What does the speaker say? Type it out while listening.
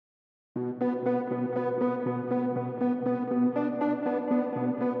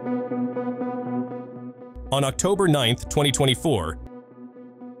On October 9, 2024,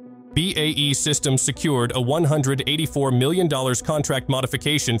 BAE Systems secured a $184 million contract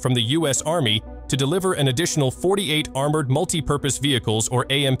modification from the U.S. Army to deliver an additional 48 Armored Multi-Purpose Vehicles, or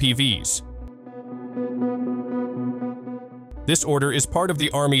AMPVs. This order is part of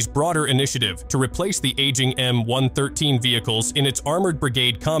the Army's broader initiative to replace the aging M113 vehicles in its Armored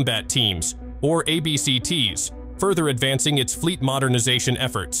Brigade Combat Teams, or ABCTs, further advancing its fleet modernization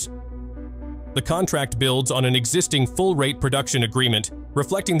efforts. The contract builds on an existing full-rate production agreement,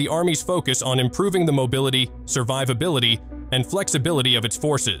 reflecting the Army's focus on improving the mobility, survivability, and flexibility of its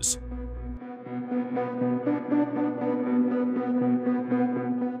forces.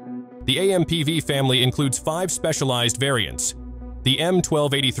 The AMPV family includes 5 specialized variants: the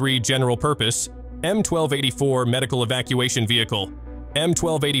M1283 General Purpose, M1284 Medical Evacuation Vehicle,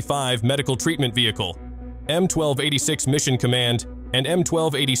 M1285 Medical Treatment Vehicle, M1286 Mission Command, and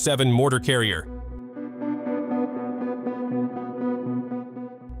M1287 Mortar Carrier.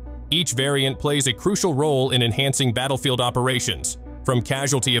 Each variant plays a crucial role in enhancing battlefield operations, from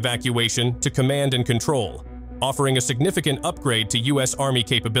casualty evacuation to command and control, offering a significant upgrade to U.S. Army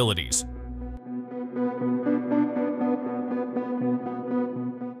capabilities.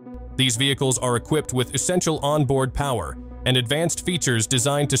 These vehicles are equipped with essential onboard power and advanced features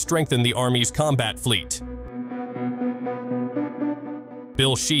designed to strengthen the Army's combat fleet.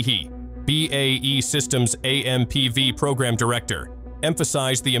 Bill Sheehy, BAE Systems AMPV Program Director,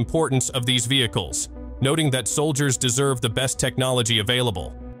 emphasized the importance of these vehicles, noting that soldiers deserve the best technology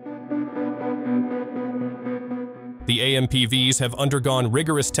available. The AMPVs have undergone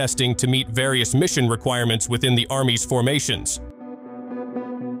rigorous testing to meet various mission requirements within the Army's formations.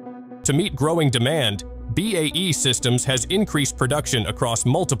 To meet growing demand, BAE Systems has increased production across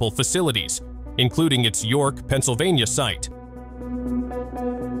multiple facilities, including its York, Pennsylvania site.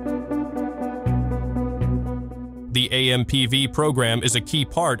 The AMPV program is a key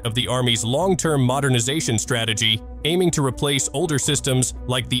part of the Army's long-term modernization strategy, aiming to replace older systems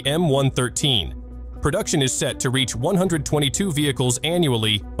like the M113. Production is set to reach 122 vehicles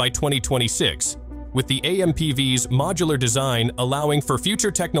annually by 2026, with the AMPV's modular design allowing for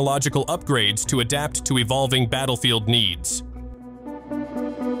future technological upgrades to adapt to evolving battlefield needs.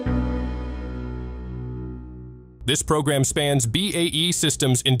 This program spans BAE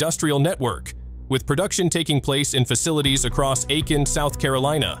Systems' industrial network, with production taking place in facilities across Aiken, South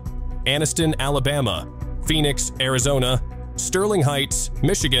Carolina, Anniston, Alabama, Phoenix, Arizona, Sterling Heights,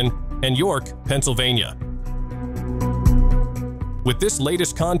 Michigan, and York, Pennsylvania. With this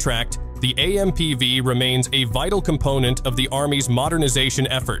latest contract, the AMPV remains a vital component of the Army's modernization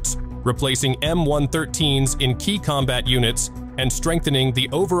efforts, replacing M113s in key combat units and strengthening the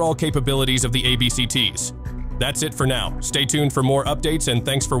overall capabilities of the ABCTs. That's it for now. Stay tuned for more updates, and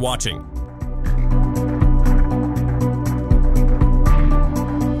thanks for watching.